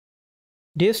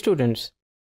Dear students,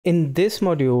 in this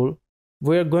module,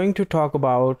 we are going to talk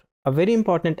about a very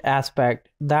important aspect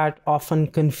that often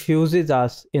confuses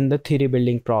us in the theory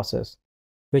building process,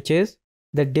 which is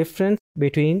the difference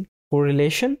between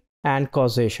correlation and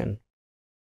causation.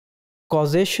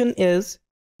 Causation is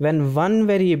when one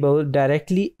variable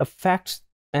directly affects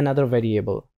another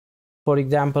variable. For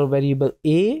example, variable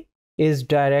A is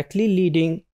directly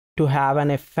leading to have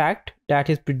an effect that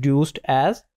is produced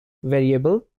as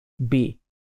variable B.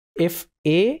 If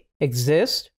A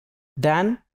exists,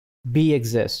 then B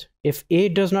exists. If A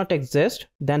does not exist,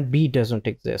 then B doesn't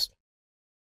exist.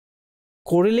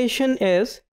 Correlation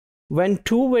is when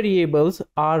two variables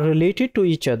are related to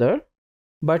each other,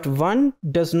 but one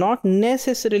does not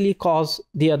necessarily cause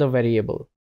the other variable.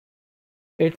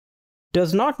 It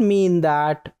does not mean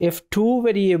that if two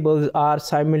variables are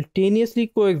simultaneously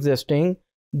coexisting,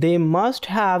 they must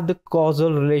have the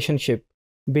causal relationship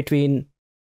between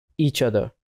each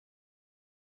other.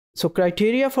 So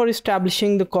criteria for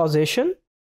establishing the causation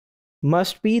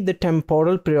must be the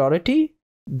temporal priority,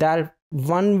 that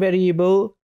one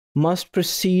variable must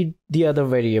precede the other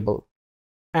variable,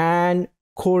 and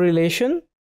correlation,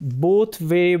 both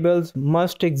variables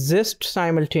must exist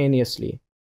simultaneously,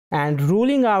 and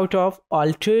ruling out of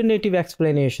alternative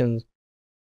explanations.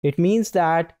 It means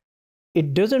that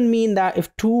it doesn't mean that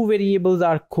if two variables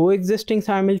are coexisting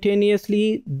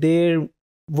simultaneously, there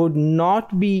would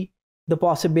not be the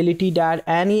possibility that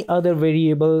any other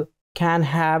variable can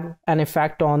have an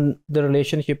effect on the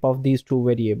relationship of these two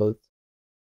variables.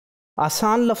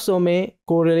 आसान लफ्ज़ों में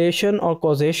correlation और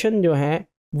causation जो हैं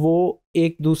वो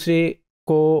एक दूसरे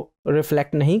को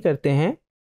रिफ्लेक्ट नहीं करते हैं,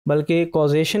 बल्कि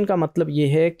causation का मतलब ये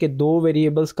है कि दो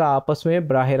वेरिएबल्स का आपस में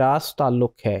बराह रास्त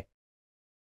ताल्लुक है.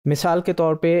 मिसाल के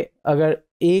तौर पे अगर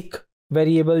एक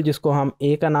वेरिएबल जिसको हम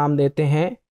A का नाम देते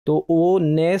हैं तो वो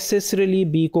नेसेसरली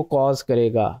बी को कॉज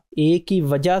करेगा. ए की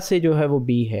वजह से जो है वो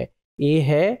बी है. ए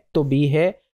है तो बी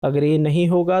है, अगर ए नहीं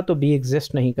होगा तो बी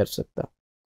एग्जिस्ट नहीं कर सकता.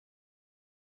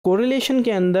 कोरिलेशन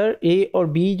के अंदर ए और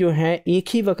बी जो हैं एक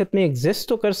ही वक्त में एग्जिस्ट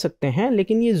तो कर सकते हैं,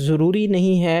 लेकिन ये ज़रूरी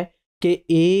नहीं है कि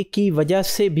ए की वजह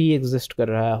से बी एग्जिस्ट कर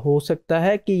रहा है. हो सकता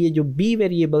है कि ये जो बी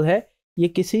वेरिएबल है ये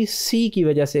किसी सी की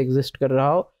वजह से एग्जिस्ट कर रहा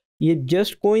हो. ये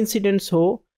जस्ट कोइंसिडेंस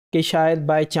हो कि शायद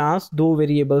बाय चांस दो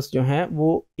वेरिएबल्स जो हैं वो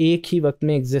एक ही वक्त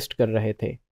में एग्जिस्ट कर रहे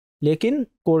थे. लेकिन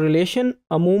कोरिलेशन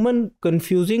अमूमन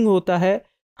कंफ्यूजिंग होता है,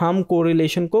 हम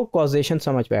कोरिलेशन को कॉजेशन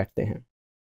समझ बैठते हैं.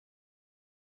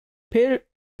 फिर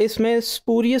इसमें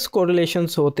स्पूरियस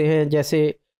कोरिलेशंस होते हैं,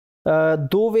 जैसे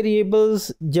दो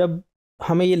वेरिएबल्स जब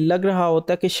हमें ये लग रहा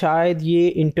होता है कि शायद ये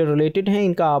इंटर रिलेटेड हैं,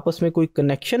 इनका आपस में कोई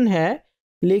कनेक्शन है,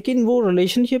 लेकिन वो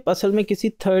रिलेशनशिप असल में किसी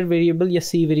थर्ड वेरिएबल या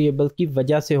सी वेरिएबल की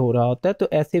वजह से हो रहा होता है. तो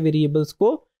ऐसे वेरिएबल्स को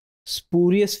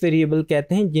स्पूरियस वेरिएबल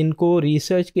कहते हैं, जिनको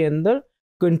रिसर्च के अंदर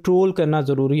कंट्रोल करना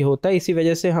ज़रूरी होता है. इसी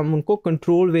वजह से हम उनको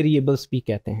कंट्रोल वेरिएबल्स भी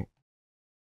कहते हैं.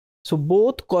 So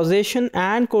both causation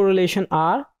and correlation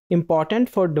are important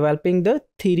for developing the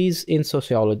theories in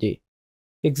sociology.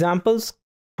 Examples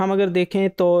हम अगर देखें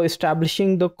तो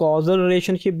establishing the causal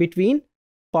relationship between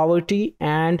poverty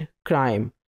and crime.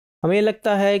 हमें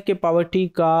लगता है कि पॉवर्टी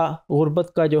का,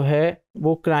 गुर्बत का जो है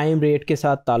वो क्राइम रेट के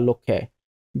साथ ताल्लुक़ है.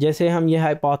 जैसे हम ये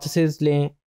हाइपोथेसिस लें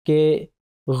कि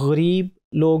गरीब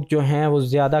लोग जो हैं वो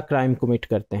ज़्यादा क्राइम कमिट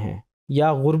करते हैं,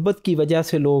 या गुर्बत की वजह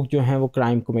से लोग जो हैं वो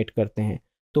क्राइम कमिट करते हैं,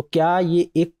 तो क्या ये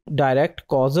एक डायरेक्ट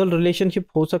कॉजल रिलेशनशिप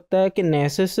हो सकता है कि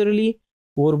नेसेसरली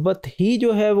गुर्बत ही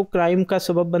जो है वो क्राइम का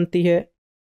सबब बनती है?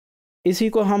 इसी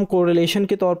को हम कोरिलेशन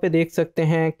के तौर पे देख सकते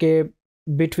हैं कि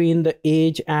between the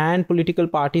age and political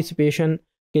participation,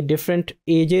 के डिफरेंट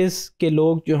एजेस के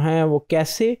लोग जो हैं वो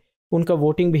कैसे, उनका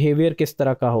वोटिंग बिहेवियर किस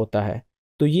तरह का होता है.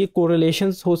 तो ये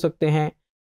कोरिलेशंस हो सकते हैं.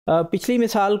 पिछली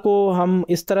मिसाल को हम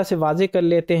इस तरह से वाज़े कर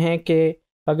लेते हैं कि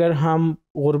अगर हम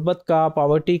गुर्बत का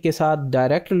पॉवर्टी के साथ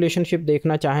डायरेक्ट रिलेशनशिप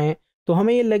देखना चाहें तो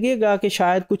हमें ये लगेगा कि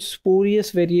शायद कुछ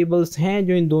स्पूरियस वेरिएबल्स हैं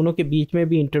जो इन दोनों के बीच में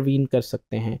भी इंटरवीन कर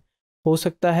सकते हैं. हो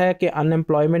सकता है कि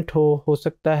अनएम्प्लॉयमेंट हो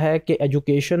सकता है कि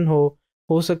एजुकेशन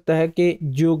हो सकता है कि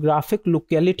जियोग्राफिक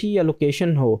लोकेलिटी या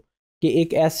लोकेशन हो, कि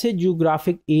एक ऐसे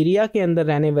जियोग्राफिक एरिया के अंदर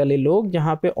रहने वाले लोग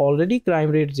जहाँ पे ऑलरेडी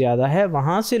क्राइम रेट ज़्यादा है,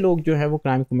 वहाँ से लोग जो है वो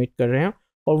क्राइम कमिट कर रहे हैं,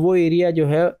 और वो एरिया जो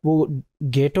है वो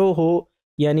गेटो हो,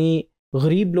 यानी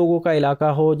गरीब लोगों का इलाका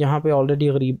हो जहाँ पे ऑलरेडी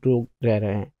गरीब लोग रह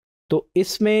रहे हैं. तो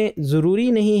इसमें ज़रूरी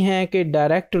नहीं है कि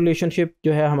डायरेक्ट रिलेशनशिप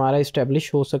जो है हमारा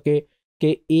इस्टेब्लिश हो सके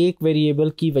कि एक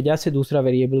वेरिएबल की वजह से दूसरा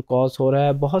वेरिएबल कॉज हो रहा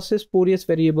है. बहुत से स्पूरियस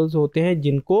वेरिएबल्स होते हैं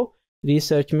जिनको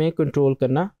रिसर्च में कंट्रोल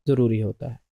करना ज़रूरी होता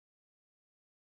है.